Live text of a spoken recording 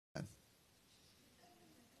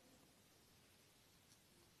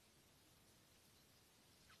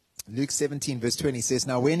Luke 17 verse 20 says,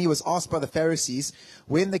 "Now when he was asked by the Pharisees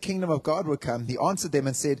when the kingdom of God would come, he answered them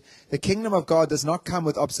and said, the kingdom of God does not come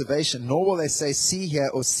with observation, nor will they say, see here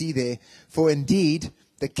or see there, for indeed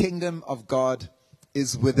the kingdom of God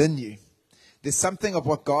is within you." There's something of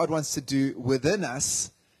what God wants to do within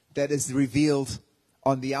us that is revealed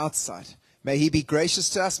on the outside. May he be gracious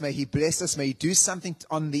to us. May he bless us. May he do something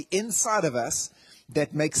on the inside of us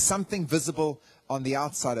that makes something visible on the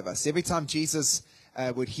outside of us. Every time Jesus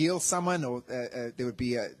would heal someone, or there would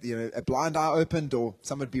be a blind eye opened, or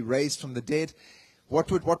someone would be raised from the dead, what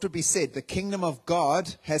would be said? The kingdom of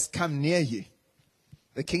God has come near you.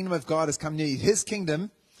 The kingdom of God has come near you. His kingdom,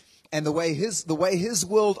 and the way his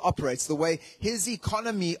world operates, the way his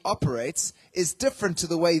economy operates, is different to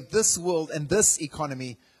the way this world and this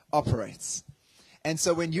economy operates. And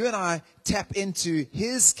so when you and I tap into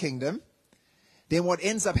his kingdom, then what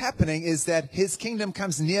ends up happening is that his kingdom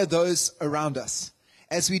comes near those around us.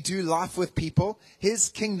 As we do life with people, his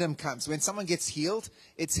kingdom comes. When someone gets healed,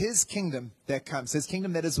 it's his kingdom that comes. His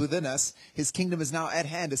kingdom that is within us. His kingdom is now at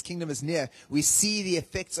hand. His kingdom is near. We see the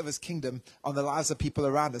effects of his kingdom on the lives of people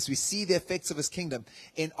around us. We see the effects of his kingdom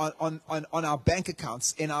on our bank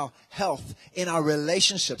accounts, in our health, in our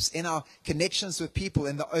relationships, in our connections with people,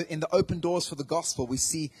 in the open doors for the gospel. We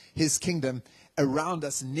see his kingdom around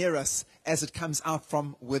us, near us, as it comes out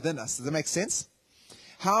from within us. Does that make sense?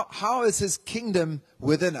 How is his kingdom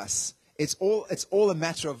within us? It's all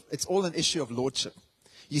an issue of lordship.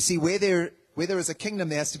 You see, where there is a kingdom,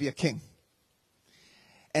 there has to be a king.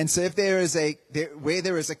 And so if where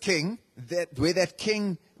there is a king, where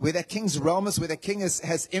that king's realm is, where that king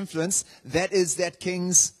has influence, that is that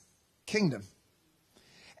king's kingdom.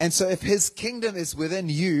 And so if his kingdom is within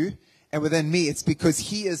you and within me, it's because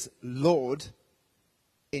he is Lord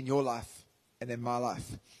in your life and in my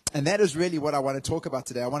life. And that is really what I want to talk about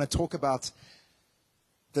today. I want to talk about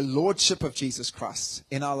the lordship of Jesus Christ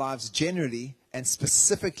in our lives generally, and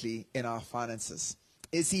specifically in our finances.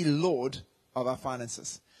 Is he Lord of our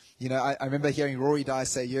finances? You know, I remember hearing Rory Dye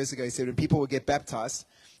say years ago, he said when people would get baptized,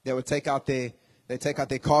 they would take out their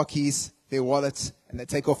car keys, their wallets, and they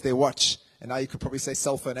take off their watch. And now you could probably say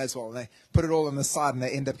cell phone as well. And they put it all on the side, and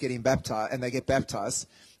they end up getting baptized, and they get baptized.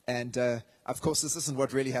 And of course, this isn't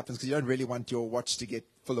what really happens, because you don't really want your watch to get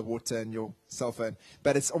full of water and your cell phone.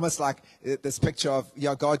 But it's almost like this picture of,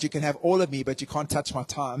 yeah, God, you can have all of me, but you can't touch my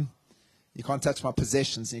time. You can't touch my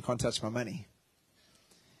possessions, and you can't touch my money.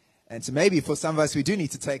 And so maybe for some of us, we do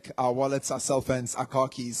need to take our wallets, our cell phones, our car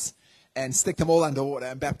keys, and stick them all underwater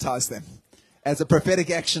and baptize them as a prophetic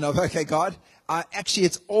action of, okay, God, actually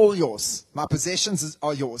it's all yours. My possessions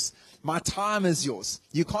are yours. My time is yours.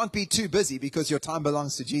 You can't be too busy, because your time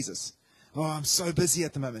belongs to Jesus. Oh, I'm so busy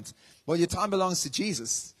at the moment. Well, your time belongs to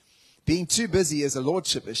Jesus. Being too busy is a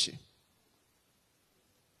lordship issue.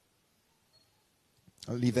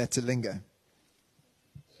 I'll leave that to linger.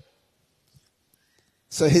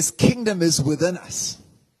 So his kingdom is within us.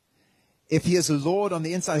 If he is Lord on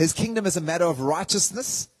the inside, his kingdom is a matter of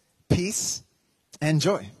righteousness, peace, and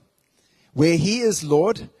joy. Where he is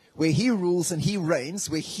Lord, where he rules and he reigns,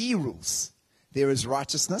 where he rules, there is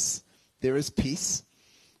righteousness, there is peace,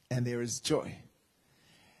 and there is joy.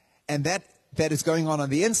 And that is going on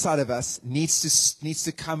the inside of us needs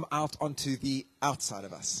to come out onto the outside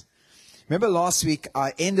of us. Remember last week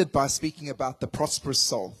I ended by speaking about the prosperous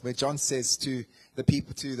soul, where John says to the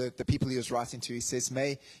people he was writing to, he says,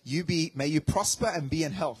 may you prosper and be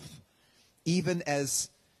in health, even as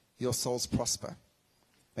your souls prosper.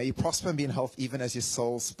 May you prosper and be in health, even as your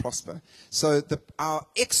souls prosper. So our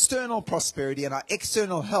external prosperity and our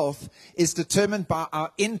external health is determined by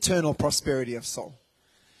our internal prosperity of soul.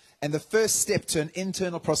 And the first step to an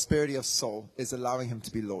internal prosperity of soul is allowing him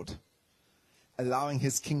to be Lord. Allowing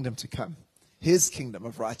his kingdom to come. His kingdom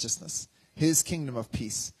of righteousness. His kingdom of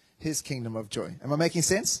peace. His kingdom of joy. Am I making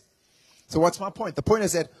sense? So what's my point? The point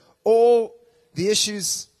is that all the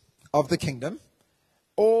issues of the kingdom,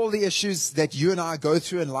 all the issues that you and I go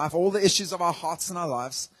through in life, all the issues of our hearts and our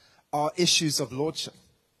lives are issues of lordship.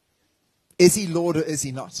 Is he Lord or is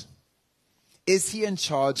he not? Is he in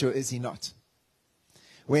charge or is he not?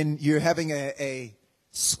 When you're having a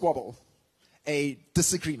squabble, a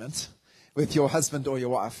disagreement with your husband or your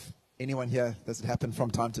wife, anyone here, does it happen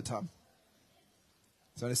from time to time?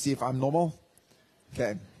 So I want to see if I'm normal.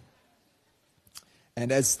 Okay.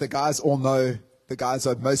 And as the guys all know, the guys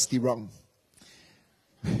are mostly wrong.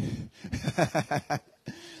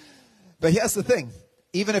 But here's the thing.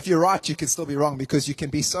 Even if you're right, you can still be wrong, because you can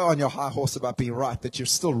be so on your high horse about being right that you're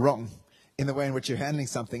still wrong in the way in which you're handling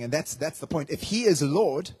something. And that's the point. If he is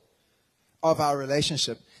Lord of our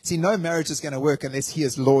relationship, see, no marriage is going to work unless he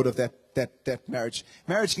is Lord of that that marriage.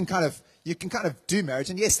 Marriage can you can kind of do marriage.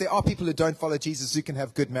 And yes, there are people who don't follow Jesus who can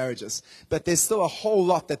have good marriages. But there's still a whole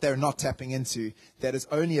lot that they're not tapping into that is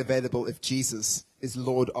only available if Jesus is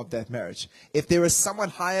Lord of that marriage. If there is someone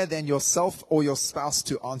higher than yourself or your spouse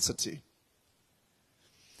to answer to.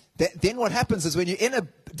 Then what happens is when you're in a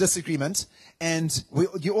disagreement, and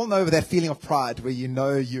you all know that feeling of pride where you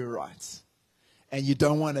know you're right and you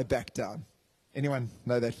don't want to back down. Anyone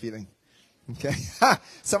know that feeling? Okay.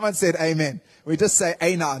 Someone said amen. We just say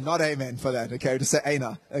Ana, not amen for that. Okay. We just say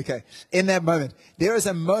Ana. Okay. In that moment, there is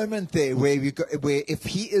a moment there where if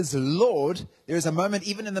he is Lord, there is a moment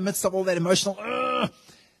even in the midst of all that emotional,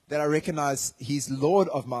 that I recognize he's Lord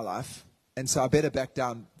of my life. And so I better back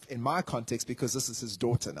down in my context because this is his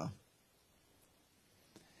daughter now.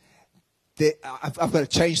 I've got to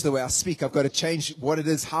change the way I speak. I've got to change what it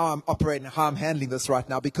is, how I'm operating, how I'm handling this right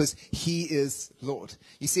now because he is Lord.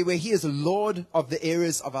 You see, where he is Lord of the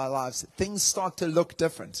areas of our lives, things start to look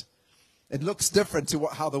different. It looks different to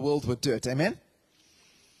how the world would do it. Amen?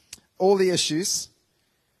 All the issues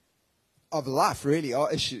of life really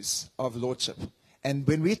are issues of lordship. And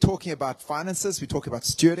when we're talking about finances, we talk about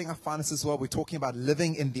stewarding our finances as well. We're talking about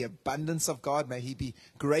living in the abundance of God. May he be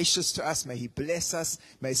gracious to us. May he bless us.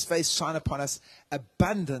 May his face shine upon us.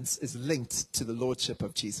 Abundance is linked to the lordship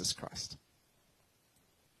of Jesus Christ.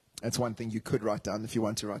 That's one thing you could write down if you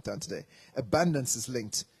want to write down today. Abundance is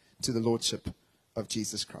linked to the lordship of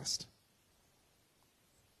Jesus Christ.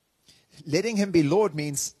 Letting him be Lord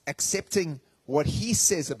means accepting what he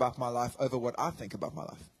says about my life over what I think about my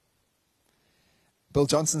life. Bill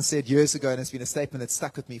Johnson said years ago, and it's been a statement that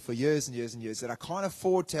stuck with me for years and years and years, that I can't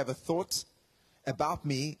afford to have a thought about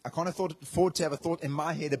me. I can't afford to have a thought in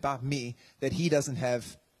my head about me that he doesn't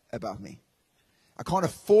have about me. I can't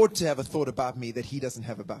afford to have a thought about me that he doesn't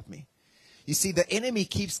have about me. You see, the enemy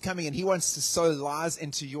keeps coming and he wants to sow lies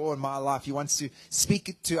into your and my life. He wants to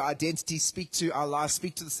speak to our identity, speak to our lives,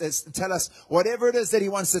 tell us whatever it is that he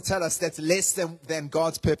wants to tell us that's less than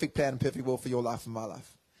God's perfect plan and perfect will for your life and my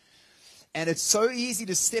life. And it's so easy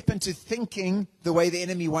to step into thinking the way the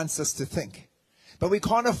enemy wants us to think. But we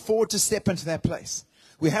can't afford to step into that place.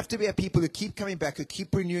 We have to be a people who keep coming back, who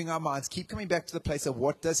keep renewing our minds, keep coming back to the place of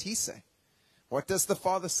what does he say? What does the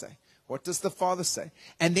Father say? What does the Father say?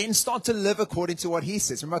 And then start to live according to what he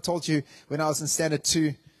says. Remember I told you when I was in Standard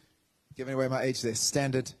 2, giving away my age there,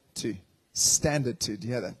 Standard 2. Standard 2. Do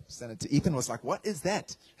you hear that? Standard 2. Ethan was like, what is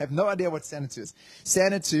that? I have no idea what Standard 2 is.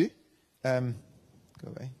 Standard 2, go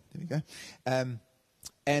away. There we go.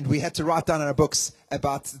 And we had to write down in our books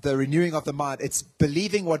about the renewing of the mind. It's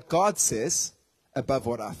believing what God says above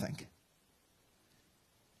what I think.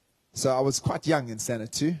 So I was quite young in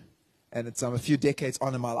Standard 2. And I'm a few decades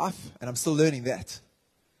on in my life. And I'm still learning that.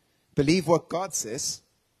 Believe what God says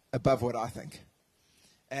above what I think.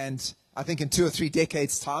 And I think in 2 or 3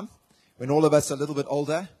 decades' time, when all of us are a little bit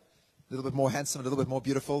older, a little bit more handsome, a little bit more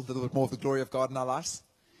beautiful, a little bit more of the glory of God in our lives,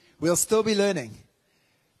 we'll still be learning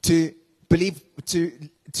to believe,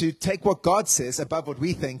 to take what God says above what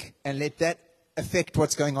we think and let that affect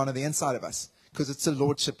what's going on the inside of us. Because it's a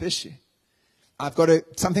lordship issue.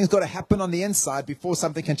 Something's got to happen on the inside before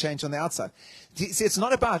something can change on the outside. See, it's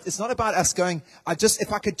not about us going,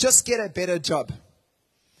 if I could just get a better job.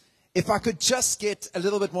 If I could just get a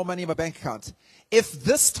little bit more money in my bank account. If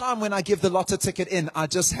this time when I give the lotto ticket in, I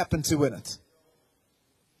just happen to win it.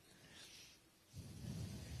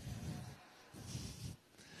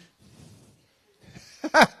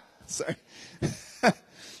 Sorry.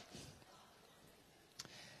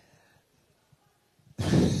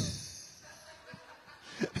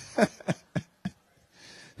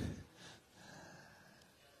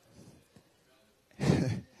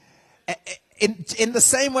 In the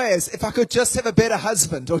same way as if I could just have a better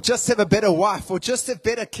husband or just have a better wife or just have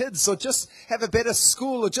better kids or just have a better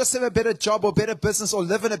school or just have a better job or better business or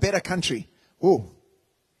live in a better country. Ooh.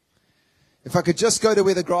 If I could just go to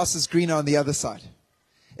where the grass is greener on the other side.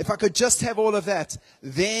 If I could just have all of that,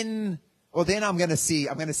 then I'm going to see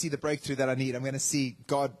the breakthrough that I need. I'm going to see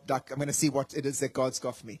God, I'm going to see what it is that God's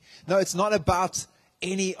got for me. No, it's not about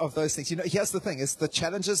any of those things. You know, here's the thing. It's the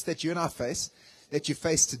challenges that you and I face, that you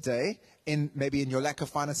face today, maybe in your lack of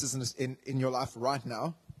finances in your life right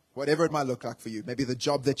now, whatever it might look like for you. Maybe the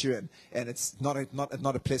job that you're in, and it's not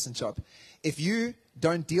a pleasant job. If you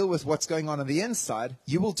don't deal with what's going on the inside,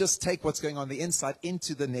 you will just take what's going on the inside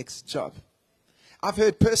into the next job. I've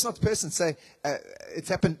heard person after person say, it's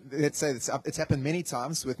happened, it's happened many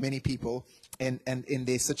times with many people and in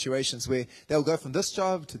their situations where they'll go from this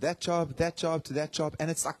job to that job, that job to that job,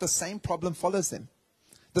 and it's like the same problem follows them.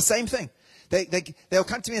 The same thing. They'll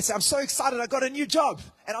come to me and say, I'm so excited, I got a new job.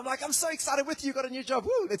 And I'm like, I'm so excited with you, got a new job.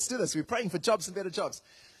 Woo, let's do this. We're praying for jobs and better jobs.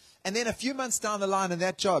 And then a few months down the line in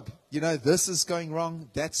that job, this is going wrong,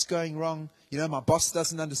 that's going wrong. My boss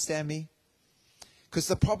doesn't understand me. Because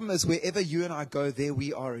the problem is wherever you and I go, there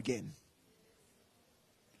we are again.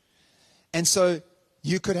 And so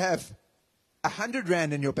you could have 100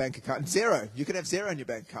 Rand in your bank account, zero. You could have zero in your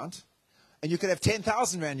bank account. And you could have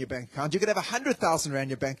 10,000 Rand in your bank account. You could have 100,000 Rand in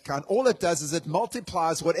your bank account. All it does is it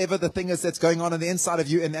multiplies whatever the thing is that's going on the inside of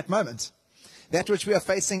you in that moment. That which we are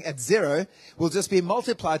facing at zero will just be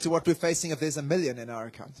multiplied to what we're facing if there's 1 million in our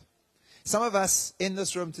account. Some of us in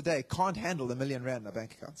this room today can't handle 1 million Rand in our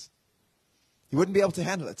bank accounts. You wouldn't be able to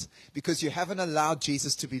handle it because you haven't allowed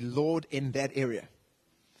Jesus to be Lord in that area.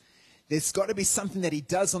 There's got to be something that he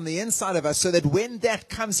does on the inside of us so that when that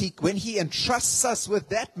comes, when he entrusts us with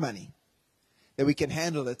that money, that we can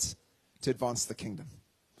handle it to advance the kingdom.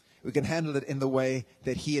 We can handle it in the way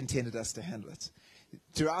that he intended us to handle it.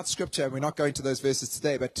 Throughout Scripture, and we're not going to those verses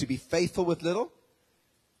today, but to be faithful with little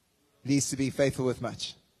leads to be faithful with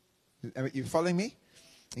much. Are you following me?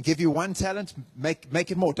 And give you 1 talent, make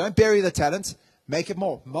it more. Don't bury the talent, make it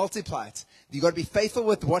more. Multiply it. You've got to be faithful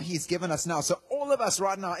with what he's given us now. So all of us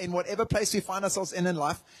right now, in whatever place we find ourselves in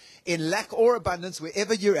life, in lack or abundance,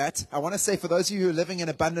 wherever you're at, I want to say for those of you who are living in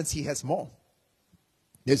abundance, he has more.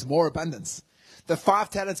 There's more abundance. The 5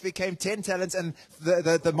 talents became 10 talents, and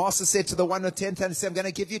the master said to the one with 10 talents, I'm going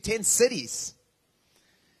to give you 10 cities.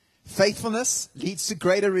 Faithfulness leads to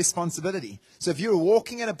greater responsibility. So if you're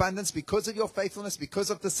walking in abundance because of your faithfulness,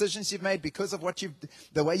 because of decisions you've made, because of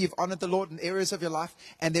the way you've honored the Lord in areas of your life,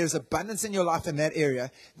 and there's abundance in your life in that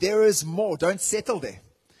area, there is more. Don't settle there.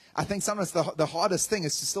 I think sometimes the hardest thing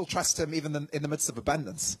is to still trust him even in the midst of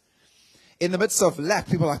abundance. In the midst of lack,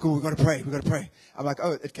 people are like, oh, we've got to pray, we've got to pray. I'm like,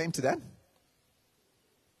 oh, it came to that?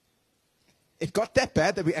 It got that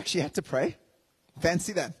bad that we actually had to pray?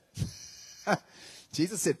 Fancy that.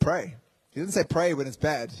 Jesus said pray. He didn't say pray when it's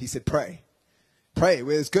bad. He said pray. Pray.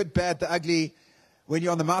 Where it's good, bad, the ugly. When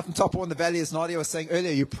you're on the mountaintop or in the valley, as Nadia was saying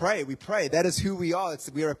earlier, you pray. We pray. That is who we are.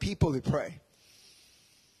 We are a people who pray.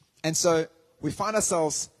 And so we find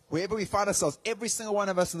ourselves, wherever we find ourselves, every single one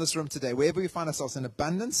of us in this room today, wherever we find ourselves in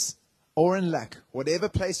abundance or in lack, whatever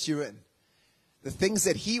place you're in, the things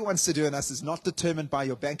that he wants to do in us is not determined by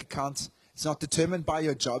your bank account. It's not determined by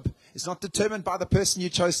your job. It's not determined by the person you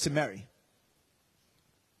chose to marry.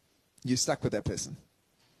 You're stuck with that person.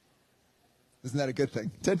 Isn't that a good thing?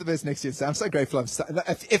 Turn to the person next to you and say, I'm so grateful I'm stuck.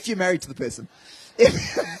 If you're married to the person.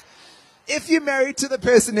 If you're married to the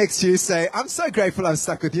person next to you, say, I'm so grateful I'm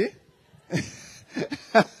stuck with you.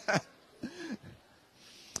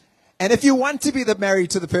 And if you want to be married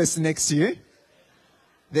to the person next to you,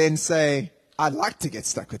 then say, I'd like to get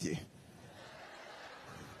stuck with you.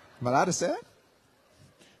 Am I allowed to say that?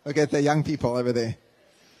 Look at the young people over there.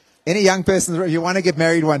 Any young person, you want to get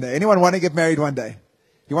married one day? Anyone want to get married one day?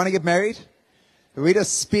 You want to get married? We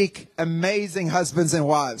just speak amazing husbands and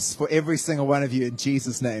wives for every single one of you in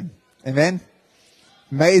Jesus' name. Amen?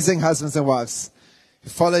 Amazing husbands and wives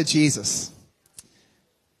who follow Jesus.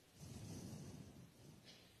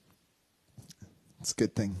 It's a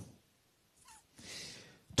good thing.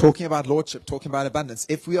 Talking about lordship, talking about abundance.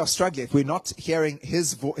 If we are struggling, if we're not hearing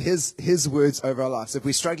his words over our lives, if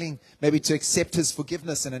we're struggling maybe to accept his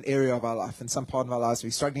forgiveness in an area of our life, in some part of our lives, we're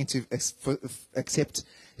struggling to accept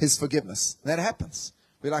his forgiveness. And that happens.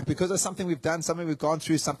 We're like, because of something we've done, something we've gone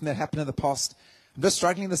through, something that happened in the past, I'm just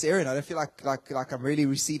struggling in this area and I don't feel like I'm really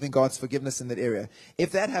receiving God's forgiveness in that area.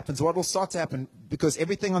 If that happens, what will start to happen, because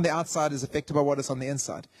everything on the outside is affected by what is on the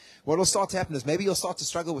inside, what will start to happen is maybe you'll start to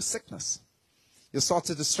struggle with sickness. You'll start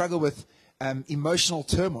to struggle with emotional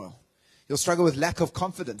turmoil. You'll struggle with lack of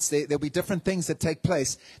confidence. There'll be different things that take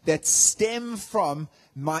place that stem from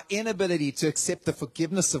my inability to accept the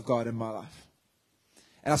forgiveness of God in my life.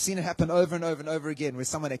 And I've seen it happen over and over and over again where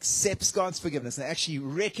someone accepts God's forgiveness and they actually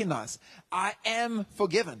recognize, I am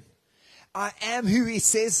forgiven. I am who he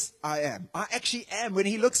says I am. I actually am. When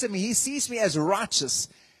he looks at me, he sees me as righteous,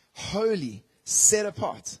 holy, set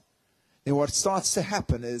apart. Then what starts to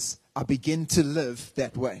happen is I begin to live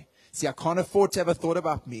that way. See, I can't afford to have a thought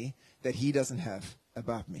about me that he doesn't have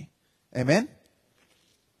about me. Amen?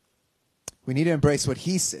 We need to embrace what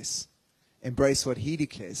he says, embrace what he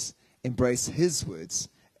declares, embrace his words,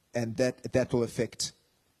 and that will affect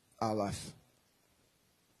our life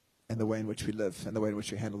and the way in which we live and the way in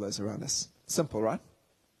which we handle those around us. Simple, right?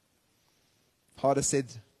 Harder said,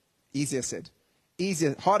 easier said.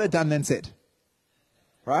 Easier, harder done than said.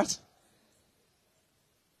 Right?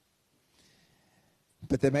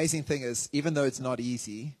 But the amazing thing is, even though it's not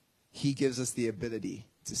easy, he gives us the ability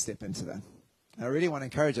to step into that. I really want to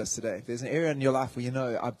encourage us today. If there's an area in your life where you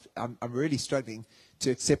know I'm really struggling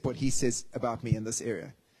to accept what he says about me in this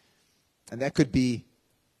area, and that could be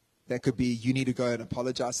you need to go and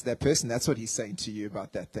apologize to that person. That's what he's saying to you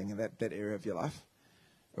about that thing in that area of your life.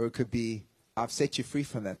 Or it could be, I've set you free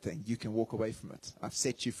from that thing. You can walk away from it. I've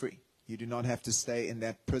set you free. You do not have to stay in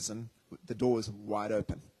that prison. The door is wide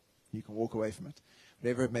open. You can walk away from it.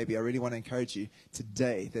 Whatever it may be, I really want to encourage you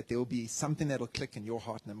today that there will be something that will click in your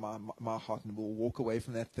heart and in my heart, and we'll walk away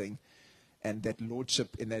from that thing, and that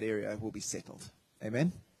lordship in that area will be settled.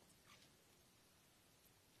 Amen?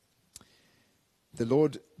 The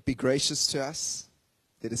Lord be gracious to us,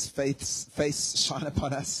 that his face shine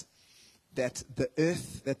upon us, that the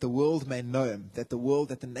earth, that the world may know him, that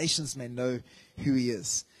the nations may know who he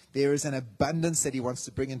is. There is an abundance that he wants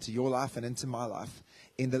to bring into your life and into my life.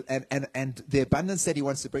 And the abundance that he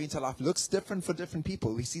wants to bring into life looks different for different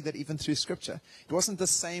people. We see that even through Scripture. It wasn't the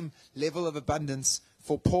same level of abundance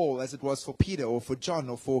for Paul as it was for Peter or for John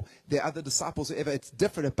or for the other disciples, whoever. It's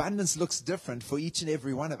different. Abundance looks different for each and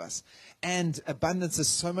every one of us. And abundance is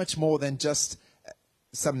so much more than just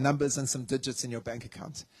some numbers and some digits in your bank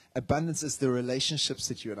account. Abundance is the relationships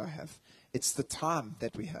that you and I have. It's the time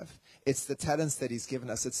that we have. It's the talents that he's given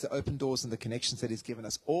us. It's the open doors and the connections that he's given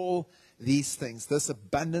us. All these things, this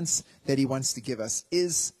abundance that he wants to give us,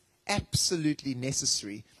 is absolutely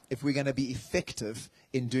necessary if we're going to be effective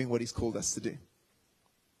in doing what he's called us to do.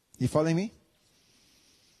 You following me?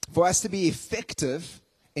 For us to be effective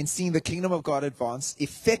in seeing the kingdom of God advance,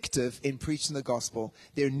 effective in preaching the gospel,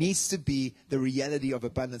 there needs to be the reality of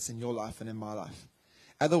abundance in your life and in my life.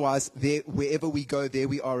 Otherwise, wherever we go, there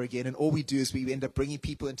we are again. And all we do is we end up bringing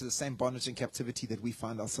people into the same bondage and captivity that we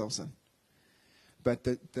find ourselves in. But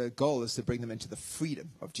the goal is to bring them into the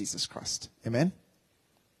freedom of Jesus Christ. Amen?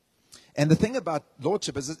 And the thing about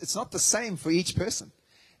lordship is it's not the same for each person.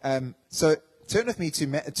 So turn with me to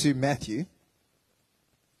Matthew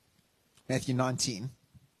 19.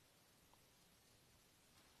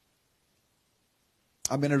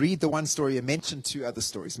 I'm going to read the one story and mention two other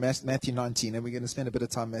stories. Matthew 19, and we're going to spend a bit of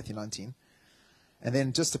time in Matthew 19. And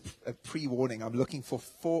then just a pre-warning, I'm looking for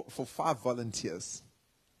 5 volunteers.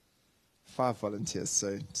 5 volunteers.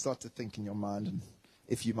 So start to think in your mind. And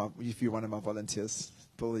if you're one of my volunteers,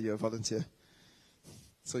 Bill, you're a volunteer.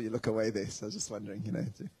 So you look away there. So I was just wondering,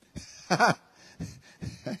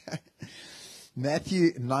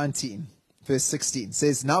 Matthew 19. Verse 16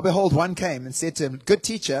 says, Now behold, one came and said to him, Good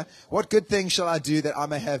teacher, what good thing shall I do that I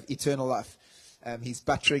may have eternal life? He's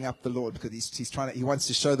buttering up the Lord because he wants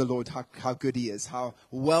to show the Lord how good he is, how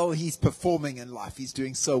well he's performing in life. He's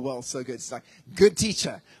doing so well, so good. It's like, good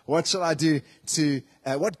teacher, what shall I do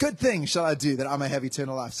what good thing shall I do that I may have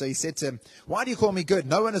eternal life? So he said to him, Why do you call me good?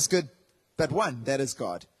 No one is good but one, that is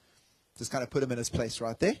God. Just kind of put him in his place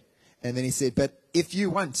right there. And then he said, But if you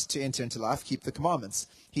want to enter into life, keep the commandments.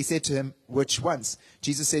 He said to him, Which ones?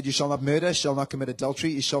 Jesus said, You shall not murder, shall not commit adultery,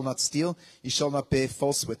 you shall not steal, you shall not bear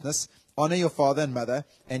false witness, honor your father and mother,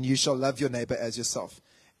 and you shall love your neighbor as yourself.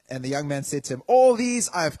 And the young man said to him, All these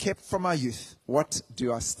I have kept from my youth. What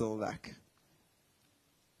do I still lack?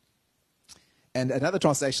 And another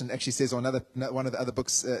translation actually says, or one of the other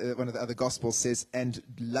books, one of the other gospels says, and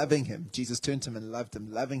loving him. Jesus turned to him and loved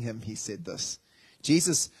him. Loving him, he said this.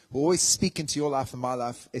 Jesus will always speak into your life and my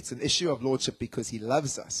life. It's an issue of lordship because he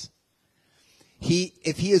loves us.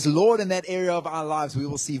 If he is Lord in that area of our lives, we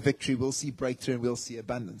will see victory, we'll see breakthrough, and we'll see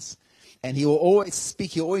abundance. And he will always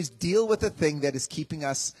speak, he'll always deal with the thing that is keeping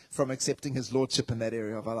us from accepting his lordship in that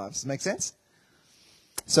area of our lives. Does that make sense?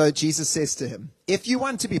 So Jesus says to him, if you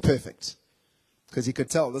want to be perfect, because he could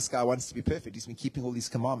tell this guy wants to be perfect. He's been keeping all these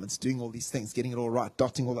commandments, doing all these things, getting it all right,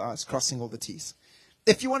 dotting all the I's, crossing all the T's.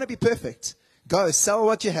 If you want to be perfect, go, sell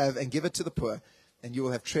what you have and give it to the poor, and you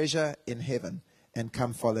will have treasure in heaven, and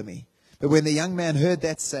come follow me. But when the young man heard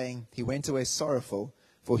that saying, he went away sorrowful,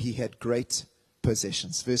 for he had great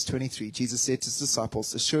possessions. Verse 23, Jesus said to his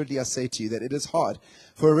disciples, assuredly I say to you that it is hard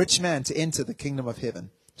for a rich man to enter the kingdom of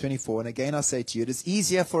heaven. 24, and again I say to you, it is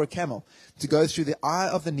easier for a camel to go through the eye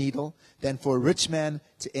of the needle than for a rich man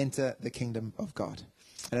to enter the kingdom of God.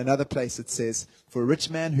 And another place it says, for a rich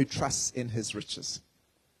man who trusts in his riches.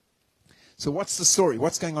 So what's the story?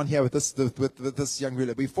 What's going on here with this young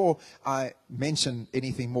ruler? Before I mention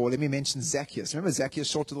anything more, let me mention Zacchaeus. Remember Zacchaeus,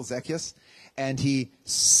 short little Zacchaeus? And he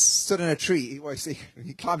stood in a tree.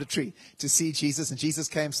 He climbed a tree to see Jesus. And Jesus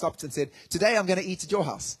came, stopped and said, today I'm going to eat at your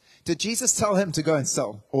house. Did Jesus tell him to go and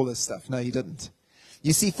sell all this stuff? No, he didn't.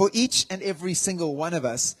 You see, for each and every single one of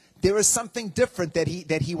us, There is something different that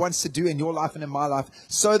he wants to do in your life and in my life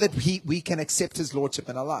so that we can accept his lordship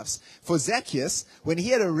in our lives. For Zacchaeus, when he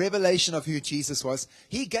had a revelation of who Jesus was,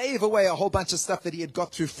 he gave away a whole bunch of stuff that he had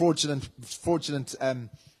got through fraudulent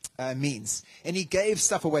means. And he gave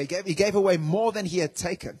stuff away. He gave away more than he had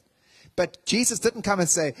taken. But Jesus didn't come and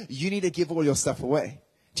say, you need to give all your stuff away.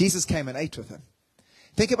 Jesus came and ate with him.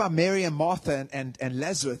 Think about Mary and Martha and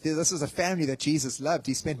Lazarus. This is a family that Jesus loved.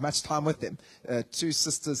 He spent much time with them, 2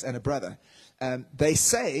 sisters and a brother. They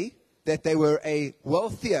say that they were a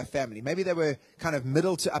wealthier family. Maybe they were kind of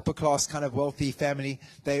middle to upper class kind of wealthy family.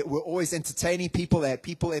 They were always entertaining people. They had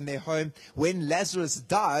people in their home. When Lazarus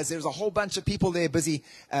dies, there's a whole bunch of people there busy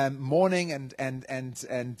mourning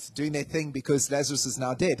and doing their thing because Lazarus is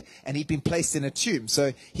now dead and he'd been placed in a tomb.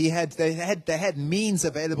 So they had means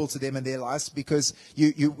available to them in their lives because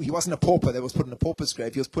he wasn't a pauper that was put in a pauper's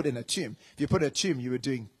grave. He was put in a tomb. If you put in a tomb, you were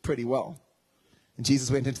doing pretty well. And Jesus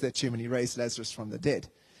went into that tomb and he raised Lazarus from the dead.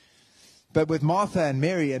 But with Martha and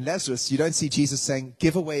Mary and Lazarus, you don't see Jesus saying,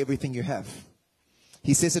 give away everything you have.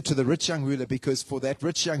 He says it to the rich young ruler because for that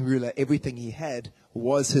rich young ruler, everything he had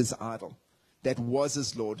was his idol. That was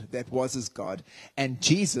his Lord. That was his God. And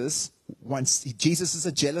Jesus is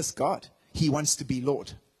a jealous God. He wants to be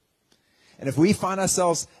Lord. And if we find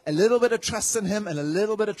ourselves a little bit of trust in him and a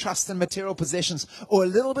little bit of trust in material possessions, or a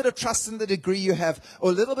little bit of trust in the degree you have, or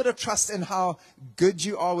a little bit of trust in how good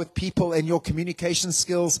you are with people and your communication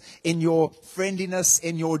skills, in your friendliness,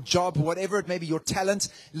 in your job, whatever it may be, your talent,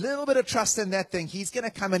 a little bit of trust in that thing, he's going to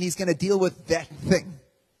come and he's going to deal with that thing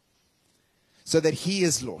so that he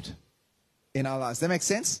is Lord in our lives. That makes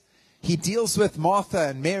sense? He deals with Martha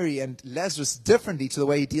and Mary and Lazarus differently to the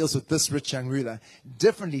way he deals with this rich young ruler,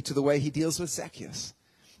 differently to the way he deals with Zacchaeus,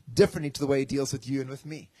 differently to the way he deals with you and with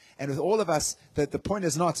me. And with all of us, that the point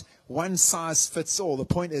is not one size fits all. The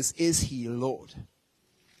point is he Lord?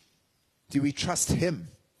 Do we trust him?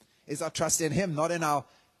 Is our trust in him, not in our,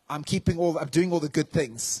 I'm doing all the good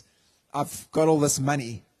things. I've got all this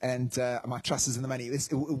money and my trust is in the money.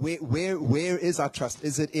 Where is our trust?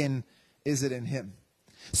 Is it in him?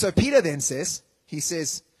 So Peter then says,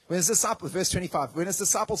 when his disciples, verse 25, when his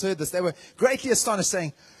disciples heard this, they were greatly astonished,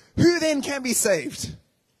 saying, who then can be saved?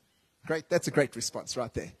 Great, that's a great response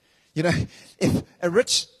right there. You know, if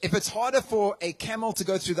it's harder for a camel to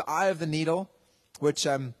go through the eye of the needle, which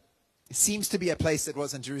seems to be a place that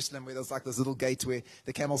was in Jerusalem where there was like this little gate where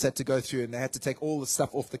the camels had to go through and they had to take all the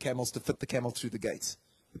stuff off the camels to fit the camel through the gate,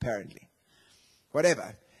 apparently.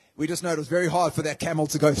 Whatever. We just know it was very hard for that camel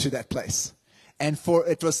to go through that place. And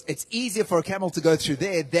it's easier for a camel to go through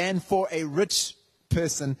there than for a rich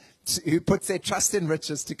person who puts their trust in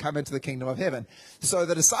riches to come into the kingdom of heaven. So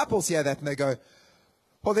the disciples hear that and they go,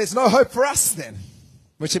 well, there's no hope for us then.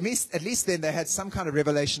 Which at least then they had some kind of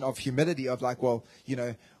revelation of humility of like, well, you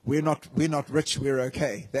know, we're not rich, we're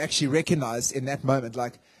okay. They actually recognized in that moment,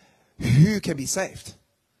 like, who can be saved?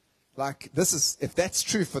 Like, if that's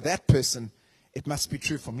true for that person, it must be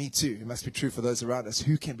true for me too. It must be true for those around us.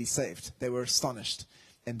 Who can be saved? They were astonished.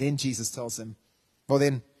 And then Jesus tells them, well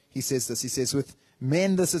then, he says this. He says, with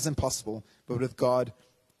men this is impossible, but with God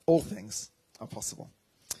all things are possible.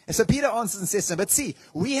 And so Peter answers and says to him, but see,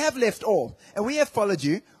 we have left all, and we have followed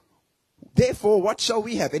you. Therefore, what shall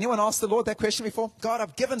we have? Anyone asked the Lord that question before? God,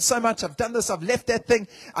 I've given so much. I've done this. I've left that thing.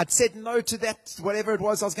 I'd said no to that, whatever it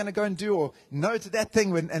was I was going to go and do, or no to that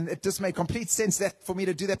thing. And it just made complete sense that for me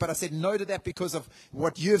to do that. But I said no to that because of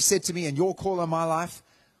what you have said to me and your call on my life.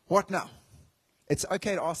 What now? It's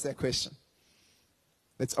okay to ask that question.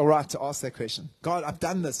 It's all right to ask that question. God, I've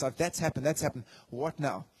done this. That's happened. That's happened. What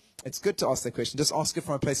now? It's good to ask that question. Just ask it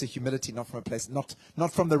from a place of humility, not from a place, not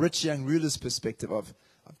from the rich young ruler's perspective of,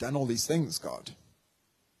 I've done all these things, God.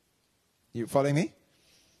 You following me?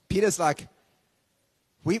 Peter's like,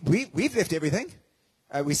 we've left everything.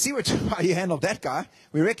 We see how you handled that guy.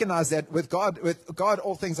 We recognize that with God,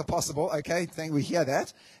 all things are possible. Okay, we hear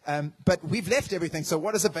that. But we've left everything. So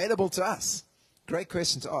what is available to us? Great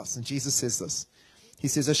question to ask. And Jesus says this. He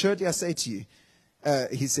says, assuredly I say to you,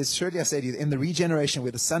 in the regeneration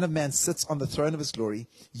where the Son of Man sits on the throne of his glory,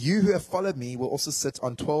 you who have followed me will also sit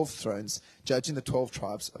on 12 thrones, judging the 12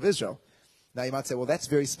 tribes of Israel. Now you might say, well, that's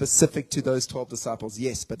very specific to those 12 disciples.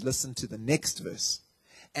 Yes, but listen to the next verse.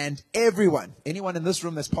 And anyone in this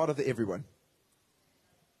room that's part of the everyone?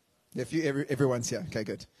 Everyone's here. Okay,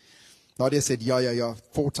 good. Nadia said, yeah,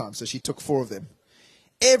 4 times. So she took 4 of them.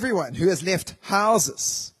 Everyone who has left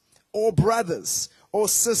houses or brothers or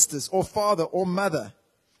sisters, or father, or mother,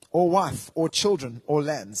 or wife, or children, or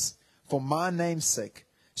lands, for my name's sake,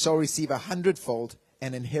 shall receive 100-fold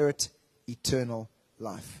and inherit eternal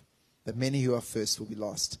life. But many who are first will be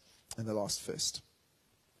last, and the last first.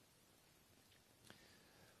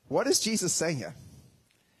 what is Jesus saying here?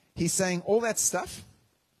 He's saying all that stuff,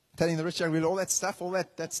 telling the rich young ruler, all that stuff,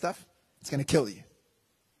 it's going to kill you.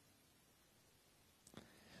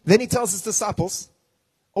 Then he tells his disciples,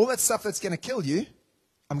 all that stuff that's going to kill you,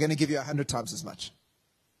 I'm going to give you 100 times as much.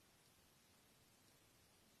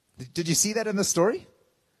 Did you see that in the story?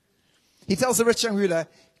 He tells the rich young ruler,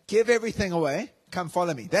 give everything away, come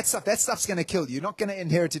follow me. That stuff's going to kill you. You're not going to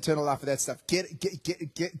inherit eternal life with that stuff. Give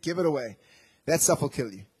it away. That stuff will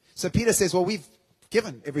kill you. So Peter says, well, we've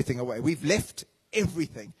given everything away. We've left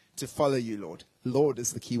everything to follow you, Lord. Lord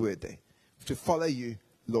is the key word there. To follow you,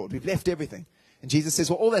 Lord. We've left everything. And Jesus says,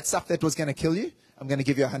 well, all that stuff that was going to kill you, I'm going to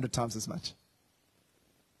give you 100 times as much.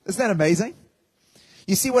 Isn't that amazing?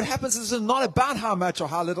 You see, what happens is it's not about how much or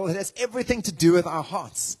how little. It has everything to do with our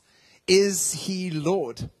hearts. Is he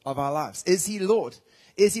Lord of our lives? Is he Lord?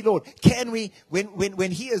 Is he Lord? Can we,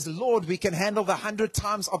 when he is Lord, we can handle the 100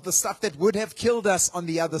 times of the stuff that would have killed us on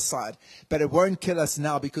the other side. But it won't kill us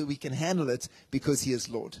now because we can handle it because he is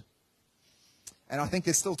Lord. And I think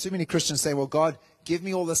there's still too many Christians saying, well, God, give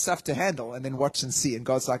me all the stuff to handle and then watch and see. And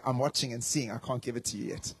God's like, I'm watching and seeing. I can't give it to you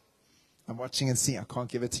yet. I'm watching and seeing. I can't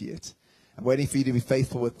give it to you yet. I'm waiting for you to be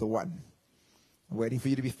faithful with the 1. I'm waiting for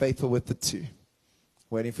you to be faithful with the 2. I'm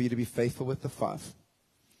waiting for you to be faithful with the 5.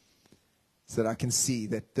 So that I can see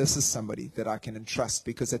that this is somebody that I can entrust.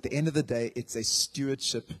 Because at the end of the day, it's a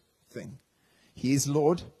stewardship thing. He is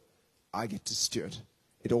Lord. I get to steward.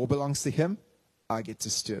 It all belongs to him. I get to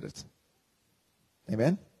steward it.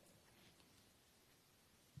 Amen?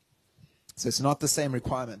 So it's not the same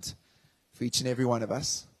requirement for each and every one of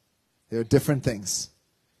us. There are different things.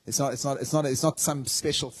 It's not some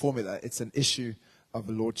special formula. It's an issue of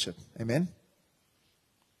lordship. Amen?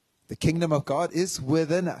 The kingdom of God is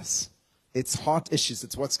within us. It's heart issues.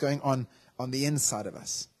 It's what's going on the inside of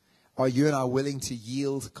us. Are you and I willing to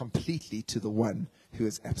yield completely to the one who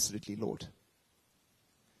is absolutely Lord?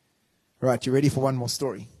 All right, you ready for one more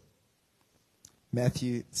story?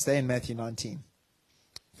 Stay in Matthew 19.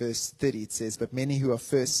 Verse 30, it says, but many who are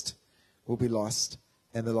first will be last,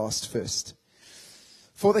 and the last first.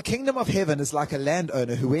 For the kingdom of heaven is like a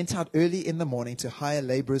landowner who went out early in the morning to hire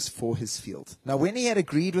laborers for his field. Now, when he had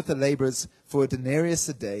agreed with the laborers for a denarius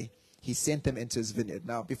a day, he sent them into his vineyard.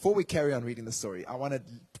 Now, before we carry on reading the story, I want to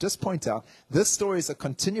just point out, this story is a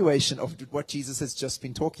continuation of what Jesus has just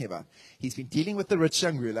been talking about. He's been dealing with the rich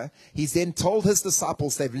young ruler. He's then told his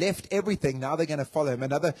disciples they've left everything. Now they're going to follow him.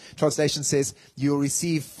 Another translation says, you'll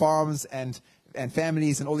receive farms and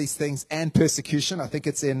families and all these things and persecution. I think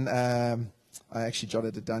it's in, I actually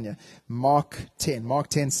jotted it down here. Mark 10. Mark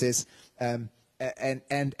 10 says, and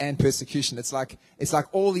persecution. It's like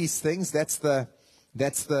all these things. That's the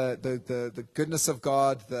goodness of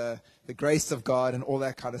God, the grace of God, and all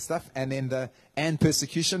that kind of stuff. And then and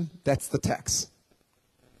persecution, that's the tax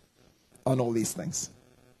on all these things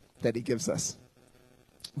that he gives us.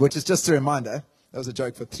 Which is just a reminder, that was a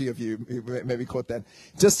joke for 3 of you who maybe caught that.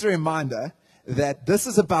 Just a reminder that this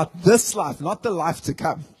is about this life, not the life to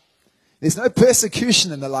come. There's no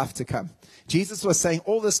persecution in the life to come. Jesus was saying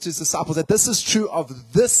all this to his disciples, that this is true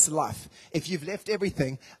of this life. If you've left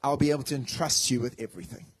everything, I'll be able to entrust you with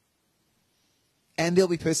everything. And there'll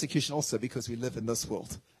be persecution also because we live in this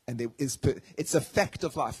world. And it's a fact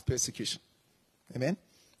of life, persecution. Amen?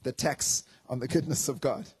 The tax on the goodness of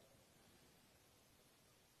God.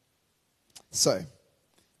 So,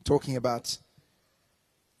 talking about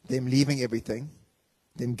them leaving everything,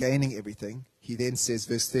 them gaining everything, he then says,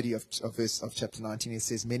 verse 30 of chapter 19, he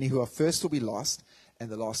says, many who are first will be last, and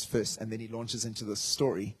the last first. And then he launches into the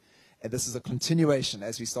story. And this is a continuation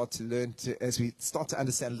as we start to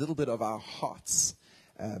understand a little bit of our hearts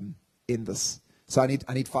in this. So I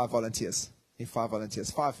need 5 volunteers.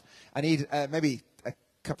 I need maybe a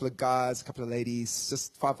couple of guys, a couple of ladies,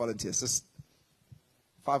 just 5 volunteers. Just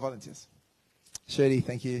 5 volunteers. Shirley,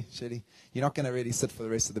 thank you, Shirley. You're not going to really sit for the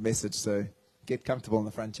rest of the message, so get comfortable in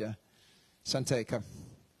the front here. Shante, come.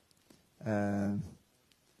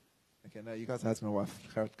 Okay, no, you guys are husband and wife.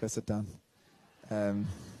 Go sit down.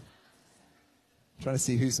 Trying to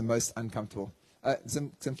see who's the most uncomfortable.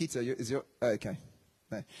 Zamkita, is your... Oh, okay.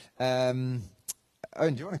 No.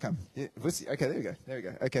 Owen, do you want to come? Yeah, okay, there we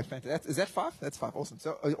go. Okay, fantastic. Is that 5? That's 5. Awesome.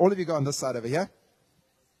 So all of you go on this side over here.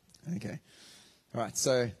 Okay. All right,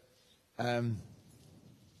 so...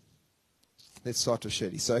 let's start with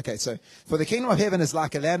Shirley. So for the kingdom of heaven is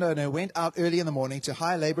like a landowner who went out early in the morning to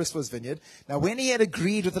hire laborers for his vineyard. Now, when he had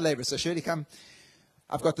agreed with the laborers, so Shirley, come.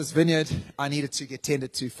 I've got this vineyard. I need it to get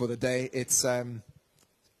tended to for the day. It's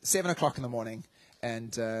 7 o'clock in the morning,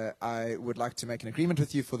 and I would like to make an agreement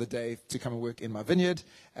with you for the day to come and work in my vineyard.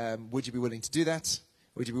 Would you be willing to do that?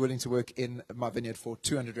 would you be willing to work in my vineyard for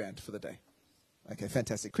 200 rand for the day? Okay,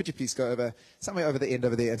 fantastic. Could you please go over somewhere over the end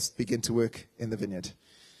over there and begin to work in the vineyard?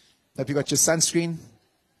 Hope you got your sunscreen.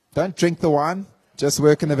 Don't drink the wine. Just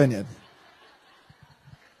work in the vineyard.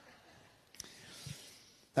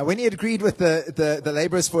 Now, when he had agreed with the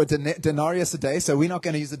laborers for a denarius a day, so we're not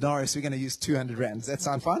going to use the denarius, we're going to use 200 rand. Does that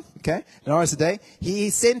sound fine? Okay. Denarius a day. He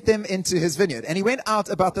sent them into his vineyard. And he went out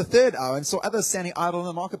about the third hour and saw others standing idle in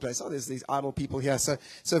the marketplace. Oh, there's these idle people here. So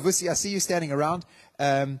Vusi, I see you standing around.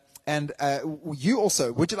 You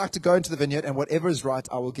also, would you like to go into the vineyard, and whatever is right,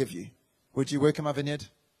 I will give you? Would you work in my vineyard?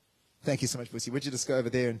 Thank you so much, Vusi. Would you just go over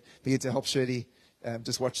there and begin to help Shirley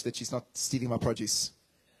just watch that she's not stealing my produce?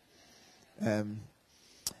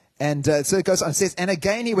 So it goes on. It says, and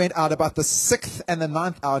again he went out about the 6th and the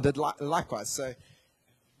 9th hour, did likewise. So,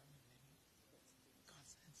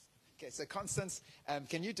 okay, so Constance,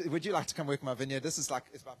 would you like to come work in my vineyard? This is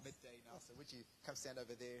it's about midday now, so would you come stand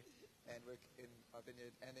over there and work in my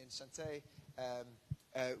vineyard? And then Shante,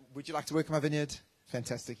 would you like to work in my vineyard?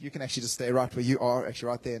 Fantastic. You can actually just stay right where you are, actually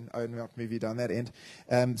right there, and Owen will move you down that end.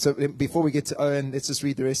 So before we get to Owen, let's just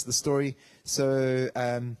read the rest of the story. So,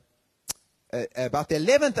 about the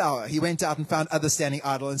 11th hour, he went out and found others standing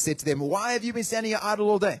idle and said to them, why have you been standing here idle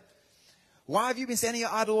all day? Why have you been standing here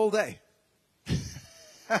idle all day?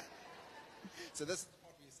 So this is the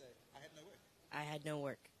part where you say, I had no work. I had no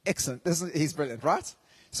work. Excellent. He's brilliant, right?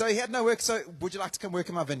 So he had no work. So would you like to come work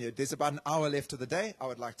in my vineyard? There's about an hour left of the day. I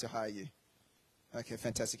would like to hire you. Okay,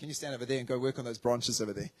 fantastic. Can you stand over there and go work on those branches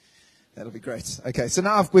over there? That'll be great. Okay, so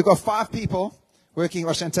now we've got 5 people working. Oh,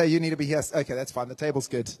 Shante, you need to be here. Okay, that's fine. The table's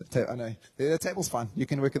good. I know. The table's fine. You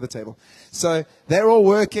can work at the table. So they're all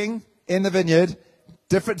working in the vineyard.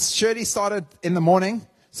 Shirley started in the morning.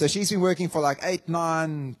 So she's been working for like 8,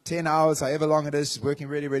 9, 10 hours, however long it is. She's working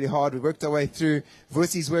really, really hard. We worked our way through.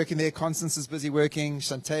 Vusi's working there. Constance is busy working.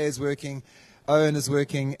 Shante is working. Owen is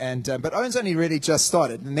working. But Owen's only really just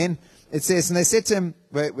started. And then it says, and they said to him,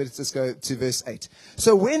 let's just go to verse 8.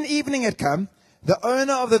 So when evening had come, the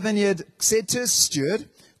owner of the vineyard said to his steward,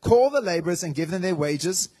 call the laborers and give them their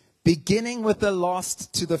wages, beginning with the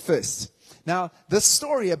last to the first. Now, this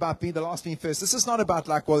story about being the last being first, this is not about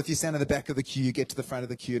if you stand in the back of the queue, you get to the front of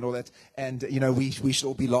the queue and all that, and, we should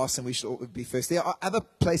all be last and we should all be first. There are other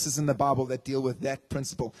places in the Bible that deal with that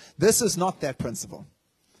principle. This is not that principle.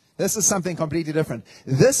 This is something completely different.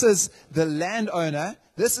 This is the landowner.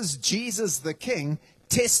 This is Jesus the King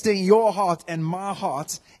testing your heart and my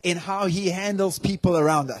heart in how he handles people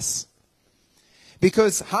around us.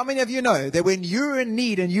 Because how many of you know that when you're in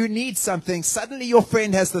need and you need something, suddenly your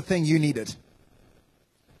friend has the thing you needed?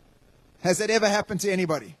 Has that ever happened to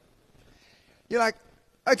anybody? You're like,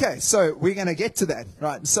 okay, so we're going to get to that,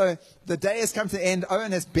 right? So the day has come to an end.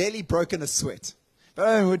 Owen has barely broken a sweat. But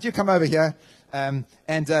Owen, would you come over here?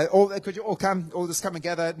 Could you all just come and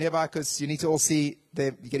gather nearby, because you need to all see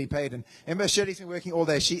they're getting paid. And remember, Shirley's been working all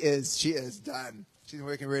day. She is done. She's been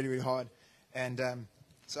working really, really hard. And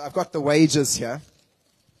so I've got the wages here.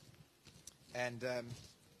 And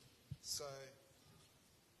so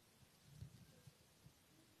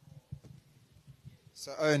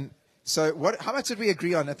Owen, how much did we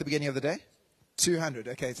agree on at the beginning of the day? 200.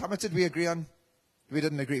 Okay, so how much did we agree on? We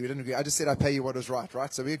didn't agree. I just said I'd pay you what was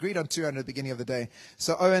right? So we agreed on 200 at the beginning of the day.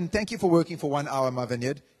 So Owen, thank you for working for 1 hour in my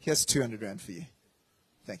vineyard. Here's 200 rand for you.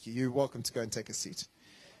 Thank you. You're welcome to go and take a seat.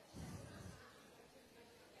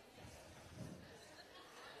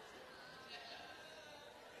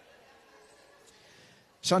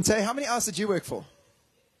 Shante, how many hours did you work for?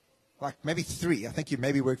 Like maybe 3. I think you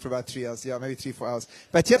maybe worked for about 3 hours. Yeah, maybe 3, 4 hours.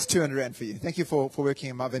 But here's 200 rand for you. Thank you for working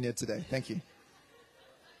in my vineyard today. Thank you.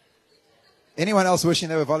 Anyone else wishing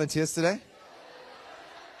they were volunteers today?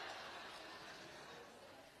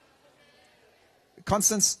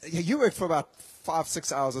 Constance, you worked for about 5,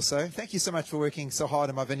 6 hours or so. Thank you so much for working so hard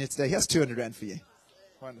in my vineyard today. Here's 200 rand for you.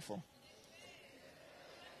 Wonderful.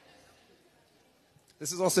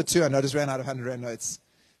 This is also 200. I just ran out of 100 rand notes.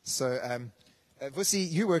 So,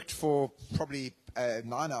 Vusi, you worked for probably 9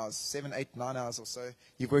 hours, 7, 8, 9 hours or so.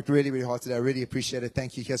 You've worked really, really hard today. I really appreciate it.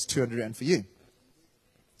 Thank you. Here's 200 rand for you.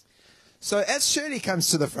 So as Shirley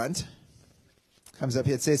comes to the front, comes up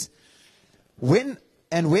here, it says, when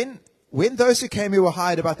those who came who were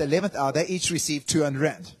hired about the 11th hour, they each received 200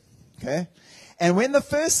 rand. Okay? And when the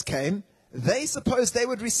first came, they supposed they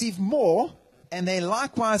would receive more, and they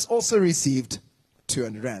likewise also received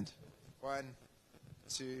 200 rand. 1,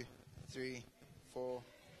 2, 3, 4,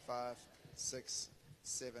 5, 6,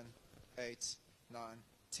 7, 8, 9,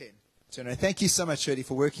 10. Thank you so much, Shirley,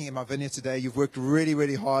 for working in my vineyard today. You've worked really,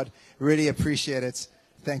 really hard. Really appreciate it.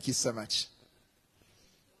 Thank you so much.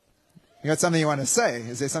 You got something you want to say?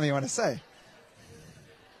 Is there something you want to say?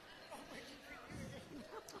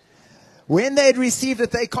 When they had received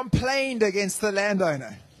it, they complained against the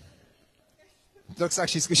landowner. It looks like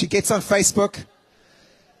she gets on Facebook,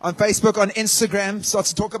 on Instagram, starts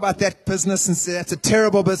to talk about that business and say that's a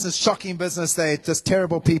terrible business, shocking business. They're just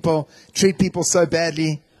terrible people, treat people so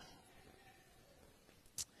badly.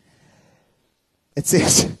 It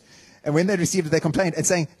says, and when they received it, they complained and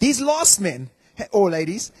saying, these last men or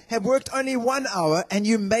ladies have worked only 1 hour, and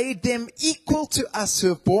you made them equal to us who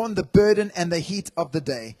have borne the burden and the heat of the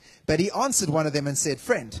day. But he answered one of them and said,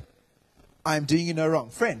 friend, I am doing you no wrong.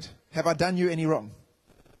 Friend, have I done you any wrong?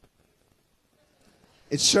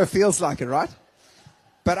 It sure feels like it, right?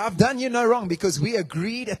 But I've done you no wrong, because we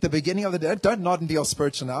agreed at the beginning of the day. Don't nod and be all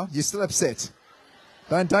spiritual now. You're still upset.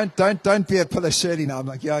 Don't be a pillar Shirley now. I'm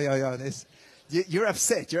like, yeah. You're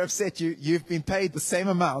upset. You're upset. You've been paid the same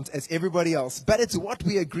amount as everybody else. But it's what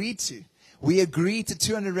we agreed to. We agreed to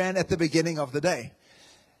 200 rand at the beginning of the day.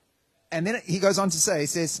 And then he goes on to say, he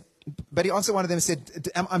says, but he answered one of them and said,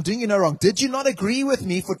 I'm doing you no wrong. Did you not agree with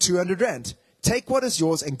me for 200 rand? Take what is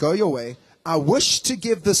yours and go your way. I wish to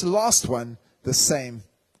give this last one the same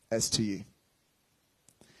as to you.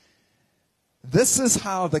 This is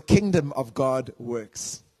how the kingdom of God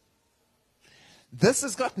works. This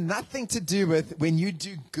has got nothing to do with when you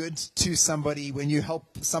do good to somebody, when you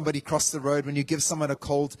help somebody cross the road, when you give someone a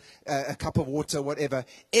cup of water, whatever.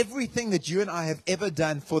 Everything that you and I have ever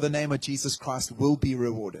done for the name of Jesus Christ will be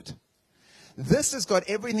rewarded. This has got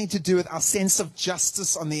everything to do with our sense of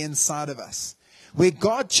justice on the inside of us, where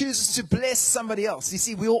God chooses to bless somebody else. You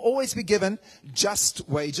see, we will always be given just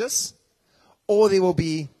wages, or there will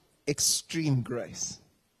be extreme grace.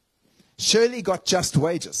 Shirley got just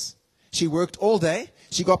wages. She worked all day.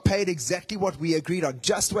 She got paid exactly what we agreed on.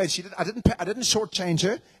 Just wait. I didn't shortchange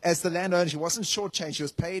her as the landowner. She wasn't shortchanged. She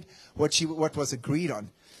was paid what was agreed on.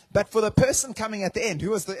 But for the person coming at the end, who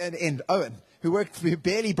was the end? Owen, who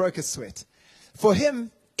barely broke a sweat. For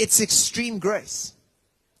him, it's extreme grace.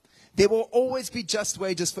 There will always be just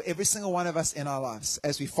wages for every single one of us in our lives.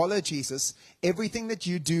 As we follow Jesus, everything that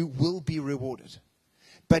you do will be rewarded.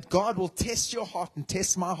 But God will test your heart and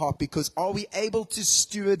test my heart, because are we able to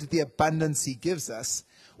steward the abundance he gives us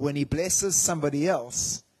when he blesses somebody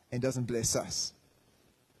else and doesn't bless us?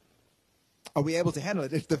 Are we able to handle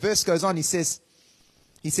it? If the verse goes on, he says,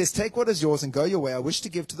 take what is yours and go your way. I wish to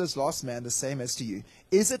give to this last man the same as to you.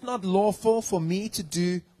 Is it not lawful for me to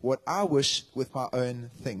do what I wish with my own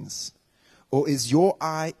things? Or is your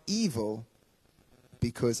eye evil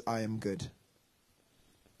because I am good?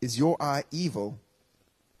 Is your eye evil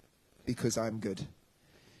because I'm good?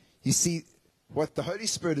 You see, what the Holy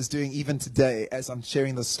Spirit is doing even today as I'm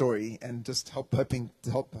sharing this story, and just hoping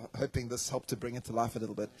this help to bring it to life a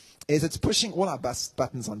little bit, is it's pushing all our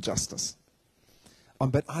buttons on justice.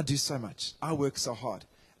 But I do so much. I work so hard.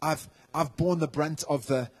 I've borne the brunt of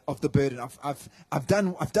the burden. I've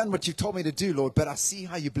done what you told me to do, Lord, but I see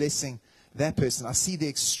how you're blessing that person. I see the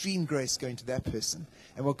extreme grace going to that person.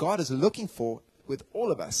 And what God is looking for with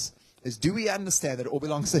all of us is, do we understand that it all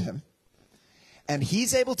belongs to him? And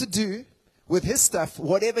he's able to do with his stuff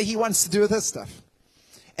whatever he wants to do with his stuff.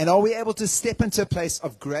 And are we able to step into a place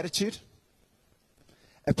of gratitude,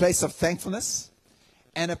 a place of thankfulness,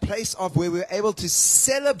 and a place of where we're able to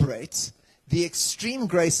celebrate the extreme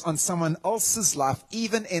grace on someone else's life,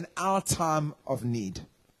 even in our time of need?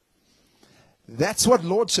 That's what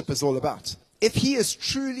lordship is all about. If he is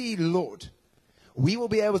truly Lord, we will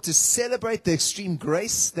be able to celebrate the extreme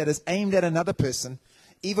grace that is aimed at another person,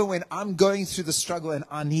 even when I'm going through the struggle and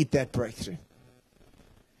I need that breakthrough.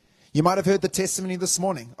 You might have heard the testimony this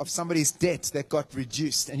morning of somebody's debt that got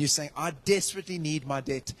reduced, and you're saying, I desperately need my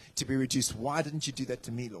debt to be reduced. Why didn't you do that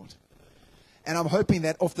to me, Lord? And I'm hoping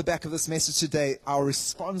that off the back of this message today, our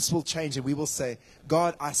response will change, and we will say,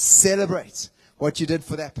 God, I celebrate what you did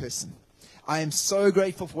for that person. I am so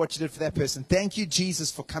grateful for what you did for that person. Thank you,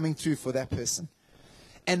 Jesus, for coming through for that person.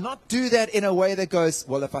 And not do that in a way that goes,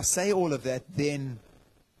 well, if I say all of that, then...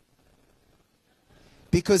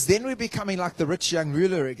 Because then we're becoming like the rich young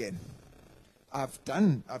ruler again. I've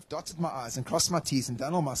dotted my I's and crossed my T's and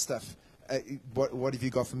done all my stuff. What have you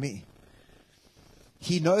got for me?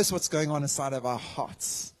 He knows what's going on inside of our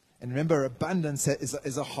hearts. And remember, abundance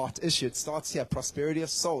is a heart issue. It starts here, prosperity of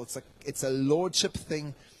soul. It's a lordship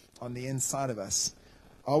thing on the inside of us.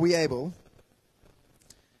 Are we able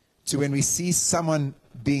to, when we see someone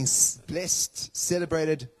being blessed,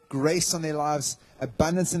 celebrated, grace on their lives,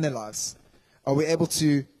 abundance in their lives, are we able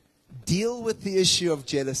to deal with the issue of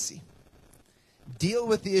jealousy? Deal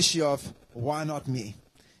with the issue of, why not me?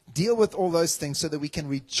 Deal with all those things so that we can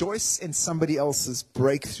rejoice in somebody else's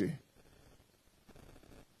breakthrough.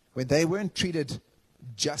 when they weren't treated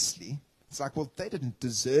justly, it's like, well, they didn't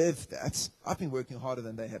deserve that. I've been working harder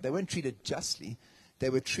than they have. They weren't treated justly. They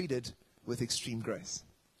were treated with extreme grace.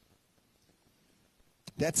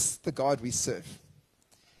 That's the God we serve.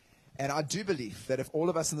 And I do believe that if all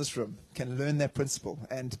of us in this room can learn that principle,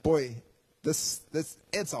 and boy,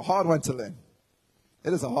 it's a hard one to learn.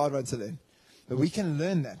 It is a hard one to learn. But we can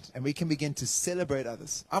learn that, and we can begin to celebrate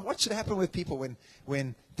others. What should happen with people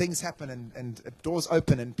when things happen and doors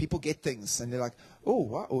open and people get things, and they're like, oh,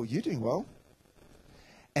 wow, oh, you're doing well.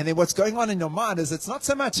 And then what's going on in your mind is it's not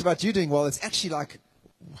so much about you doing well, it's actually like,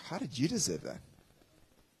 how did you deserve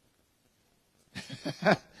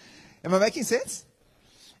that? Am I making sense?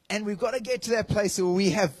 And we've got to get to that place where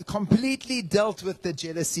we have completely dealt with the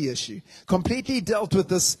jealousy issue, completely dealt with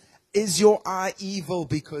this, is your eye evil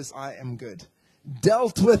because I am good?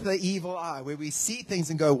 Dealt with the evil eye, where we see things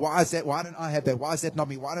and go, why is that? Why don't I have that? Why is that not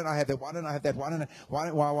me? Why don't I have that? Why don't I have that?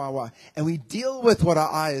 Why? And we deal with what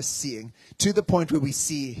our eye is seeing to the point where we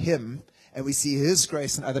see him and we see his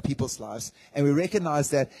grace in other people's lives. And we recognize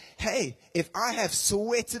that, hey, if I have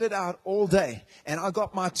sweated it out all day and I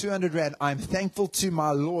got my 200 Rand, I'm thankful to my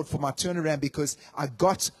Lord for my 200 Rand because I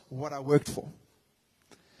got what I worked for.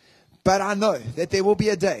 But I know that there will be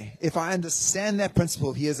a day, if I understand that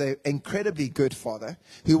principle, he is an incredibly good father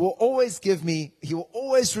who will always he will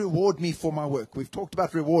always reward me for my work. We've talked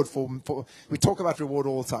about reward we talk about reward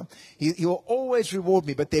all the time. He will always reward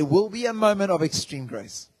me, but there will be a moment of extreme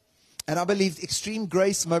grace. And I believe extreme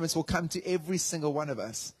grace moments will come to every single one of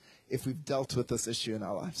us if we've dealt with this issue in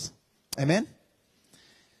our lives. Amen?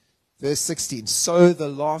 Verse 16, so the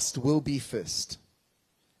last will be first,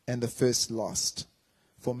 and the first last.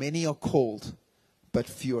 For many are called, but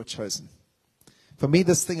few are chosen. For me,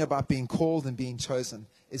 this thing about being called and being chosen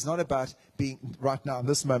is not about being, right now, in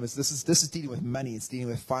this moment, this is dealing with money, it's dealing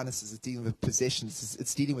with finances, it's dealing with possessions,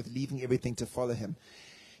 it's dealing with leaving everything to follow him.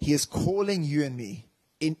 He is calling you and me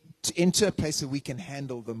into a place where we can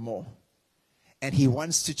handle them more. And he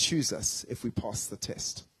wants to choose us if we pass the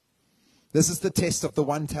test. This is the test of the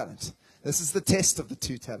 1 talent. This is the test of the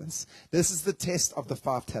 2 talents. This is the test of the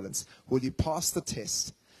 5 talents. Will you pass the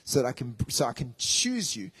test so that I can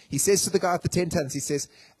choose you? He says to the guy at the 10 talents, he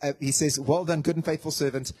says, well done, good and faithful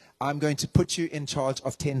servant. I'm going to put you in charge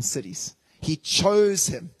of 10 cities. He chose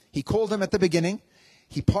him. He called him at the beginning.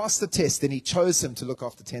 He passed the test, then he chose him to look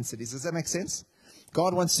after 10 cities. Does that make sense?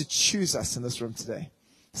 God wants to choose us in this room today.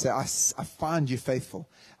 Say, I find you faithful.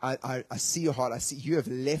 I see your heart. I see you have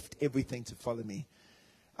left everything to follow me.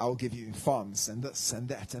 I will give you farms and this and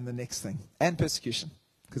that and the next thing. And persecution,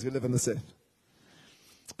 because we live on this earth.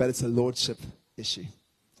 But it's a lordship issue.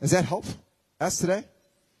 Does that help us today?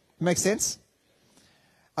 Make sense?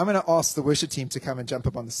 I'm going to ask the worship team to come and jump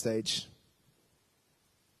up on the stage.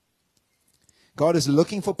 God is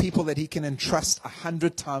looking for people that he can entrust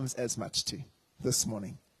 100 times as much to this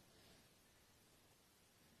morning.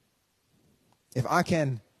 If I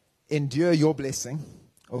can endure your blessing,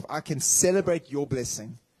 or if I can celebrate your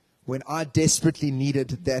blessing when I desperately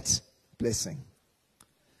needed that blessing,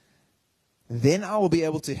 then I will be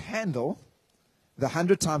able to handle the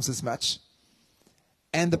 100 times as much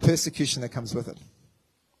and the persecution that comes with it.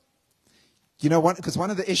 You know what? Because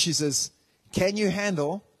one of the issues is, can you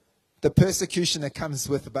handle the persecution that comes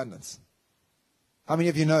with abundance? How many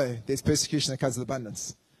of you know there's persecution that comes with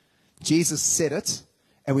abundance? Jesus said it,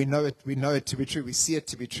 and we know it to be true. We see it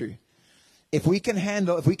to be true. If we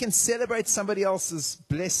can celebrate somebody else's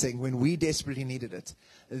blessing when we desperately needed it,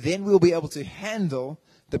 then we'll be able to handle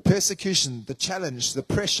the persecution, the challenge, the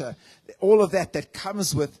pressure, all of that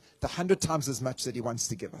comes with the 100 times as much that he wants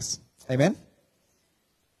to give us. Amen?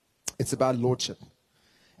 It's about lordship.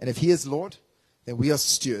 And if he is Lord, then we are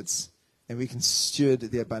stewards, and we can steward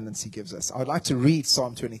the abundance he gives us. I would like to read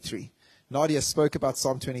Psalm 23. Nadia spoke about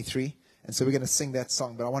Psalm 23, and so we're going to sing that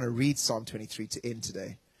song, but I want to read Psalm 23 to end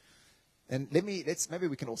today. And maybe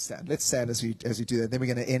we can all stand. Let's stand as we do that. Then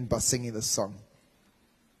we're going to end by singing this song.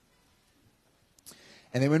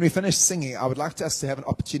 And then when we finish singing, I would like us to have an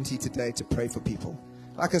opportunity today to pray for people.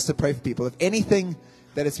 I'd like us to pray for people. If anything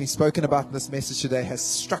that has been spoken about in this message today has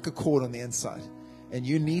struck a chord on the inside, and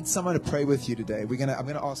you need someone to pray with you today, I'm going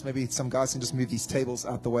to ask maybe some guys can just move these tables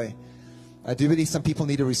out the way. I do believe some people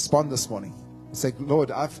need to respond this morning. Say, Lord,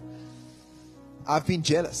 I've been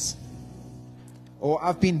jealous. Or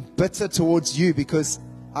I've been bitter towards you because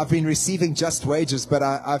I've been receiving just wages, but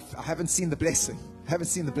I haven't seen the blessing. I haven't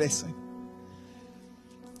seen the blessing.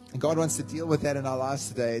 And God wants to deal with that in our lives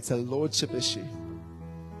today. It's a lordship issue.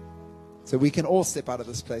 So we can all step out of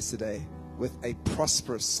this place today with a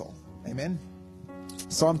prosperous soul. Amen?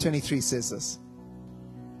 Psalm 23 says this.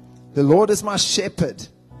 The Lord is my shepherd.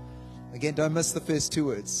 Again, don't miss the first two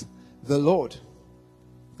words. The Lord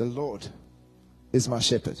is my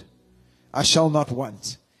shepherd. I shall not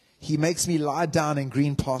want. He makes me lie down in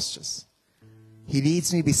green pastures. He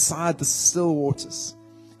leads me beside the still waters.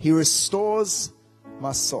 He restores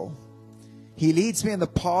my soul. He leads me in the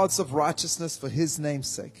paths of righteousness for his name's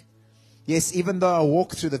sake. Yes, even though I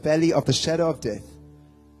walk through the valley of the shadow of death,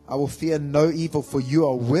 I will fear no evil, for you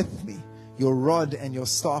are with me. Your rod and your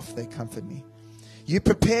staff, they comfort me. You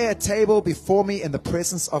prepare a table before me in the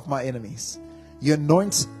presence of my enemies. You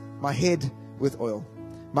anoint my head with oil.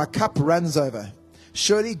 My cup runs over.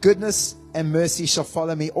 Surely goodness and mercy shall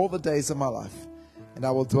follow me all the days of my life, and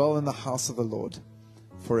I will dwell in the house of the Lord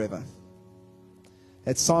forever.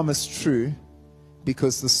 That psalm is true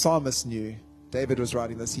because the psalmist knew, David was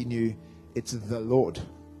writing this, he knew it's the Lord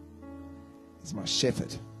is my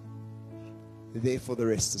shepherd. Therefore the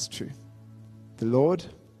rest is true. The Lord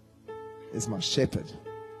is my shepherd.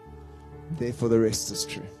 Therefore the rest is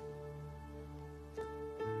true.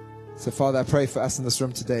 So Father, I pray for us in this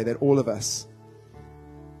room today that all of us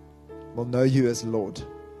will know you as Lord.